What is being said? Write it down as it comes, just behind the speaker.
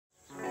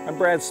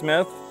Brad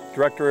Smith,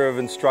 Director of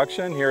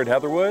Instruction here at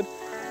Heatherwoode,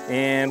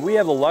 and we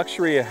have the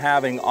luxury of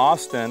having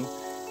Austin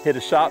hit a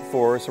shot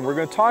for us, and we're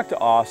going to talk to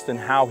Austin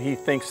how he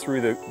thinks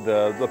through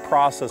the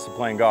process of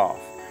playing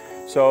golf.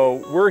 So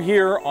we're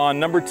here on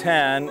number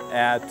 10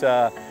 at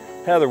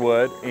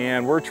Heatherwoode,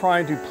 and we're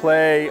trying to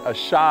play a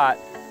shot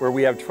where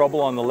we have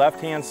trouble on the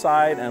left-hand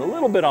side and a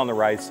little bit on the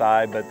right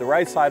side, but the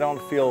right side I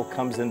don't feel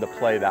comes into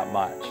play that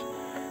much.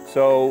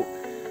 So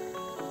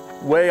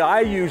way I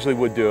usually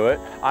would do it,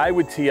 I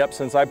would tee up.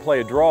 Since I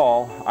play a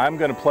draw, I'm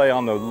going to play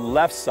on the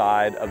left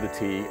side of the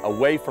tee,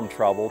 away from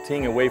trouble,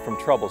 teeing away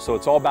from trouble. So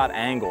it's all about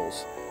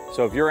angles.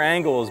 So if your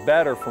angle is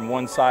better from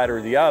one side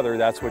or the other,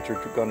 that's what you're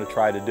going to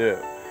try to do.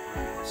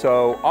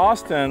 So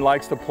Austin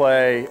likes to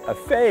play a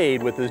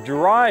fade with his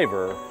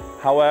driver.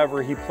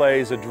 However, he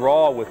plays a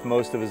draw with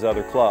most of his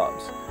other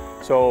clubs.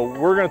 So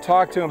we're going to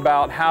talk to him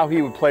about how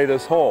he would play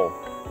this hole.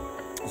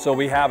 So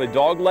we have a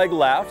dog leg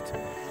left,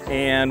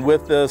 and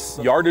with this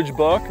yardage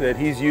book that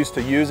he's used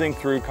to using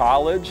through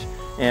college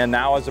and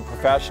now as a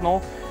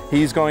professional,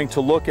 he's going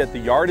to look at the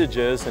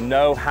yardages and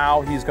know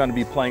how he's going to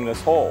be playing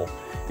this hole.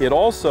 It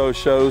also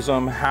shows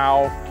him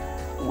how,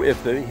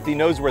 if he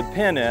knows where the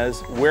pin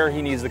is, where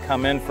he needs to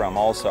come in from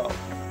also.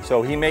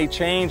 So he may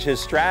change his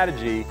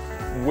strategy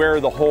where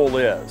the hole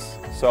is.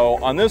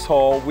 So on this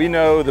hole, we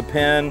know the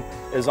pin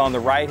is on the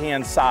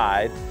right-hand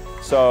side,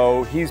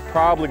 so he's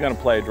probably going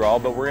to play a draw,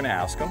 but we're going to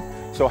ask him.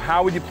 So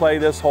how would you play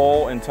this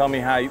hole, and tell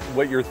me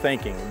what you're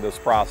thinking in this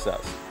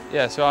process?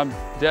 Yeah, so I'm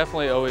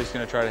definitely always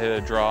going to try to hit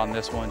a draw on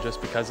this one just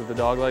because of the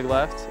dog leg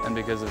left and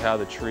because of how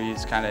the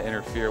trees kind of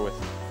interfere with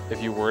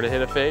if you were to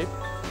hit a fade.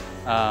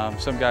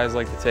 Some guys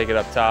like to take it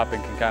up top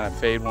and can kind of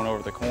fade one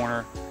over the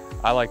corner.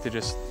 I like to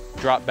just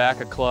drop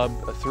back a club.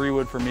 A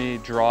 3-wood for me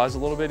draws a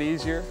little bit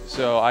easier,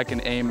 so I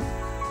can aim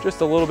just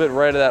a little bit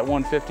right at that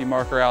 150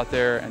 marker out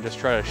there and just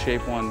try to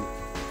shape one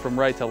from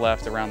right to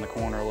left around the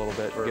corner a little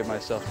bit to give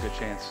myself a good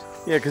chance.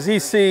 Yeah, because he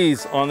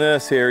sees on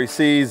this here, he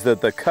sees that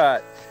the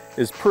cut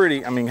is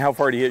pretty. I mean, how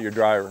far do you hit your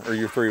driver or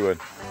your 3-wood?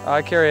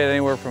 I carry it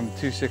anywhere from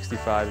 265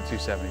 to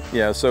 270.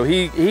 Yeah, so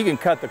he can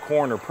cut the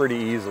corner pretty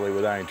easily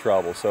without any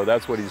trouble, so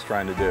that's what he's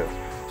trying to do.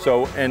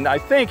 So, and I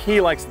think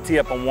he likes to tee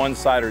up on one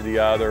side or the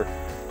other,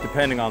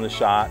 depending on the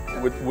shot.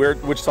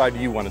 Which side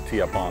do you want to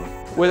tee up on?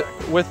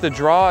 With the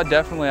draw,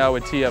 definitely I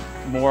would tee up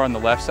more on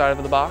the left side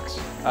of the box.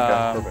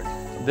 Okay,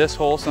 perfect. This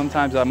hole,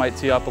 sometimes I might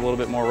tee up a little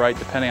bit more right,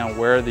 depending on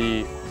where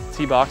the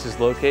tee box is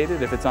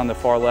located. If it's on the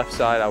far left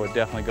side, I would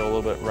definitely go a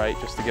little bit right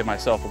just to give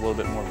myself a little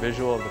bit more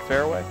visual of the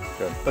fairway.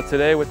 Good. But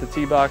today with the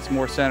tee box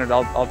more centered,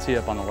 I'll tee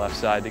up on the left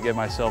side to give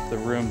myself the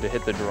room to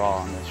hit the draw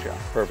on this shot.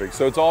 Perfect.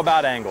 So it's all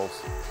about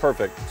angles.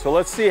 Perfect. So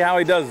let's see how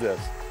he does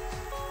this.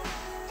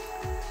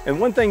 And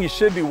one thing you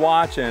should be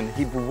watching,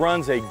 he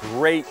runs a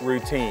great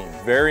routine.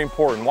 Very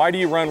important. Why do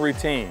you run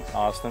routine,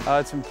 Austin?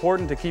 It's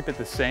important to keep it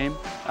the same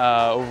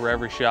over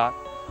every shot.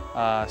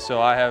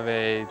 So I have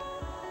a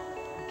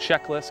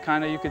checklist,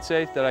 kind of, you could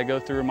say, that I go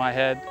through in my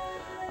head,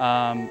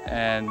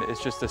 and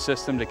it's just a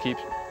system to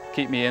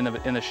keep me in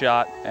the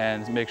shot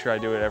and make sure I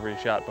do it every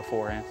shot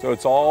beforehand. So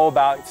it's all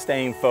about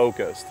staying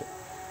focused.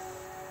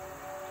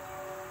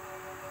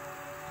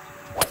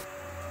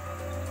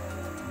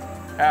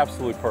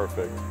 Absolutely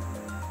perfect.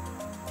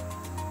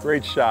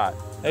 Great shot.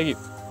 Thank you.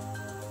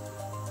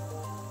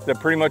 Is that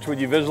pretty much what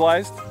you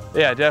visualized?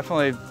 Yeah,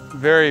 definitely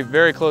very,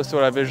 very close to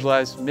what I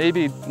visualized.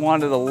 Maybe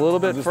wanted a little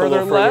bit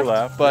further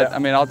left, but yeah. I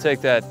mean, I'll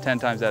take that 10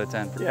 times out of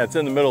 10. Yeah, it's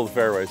in the middle of the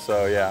fairway,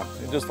 so yeah,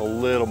 just a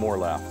little more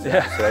left.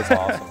 Yeah. So that's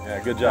awesome.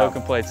 Yeah, good job. No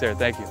complaints there,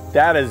 thank you.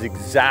 That is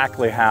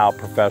exactly how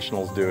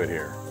professionals do it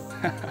here.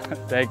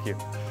 Thank you.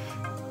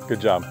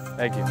 Good job.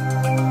 Thank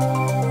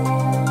you.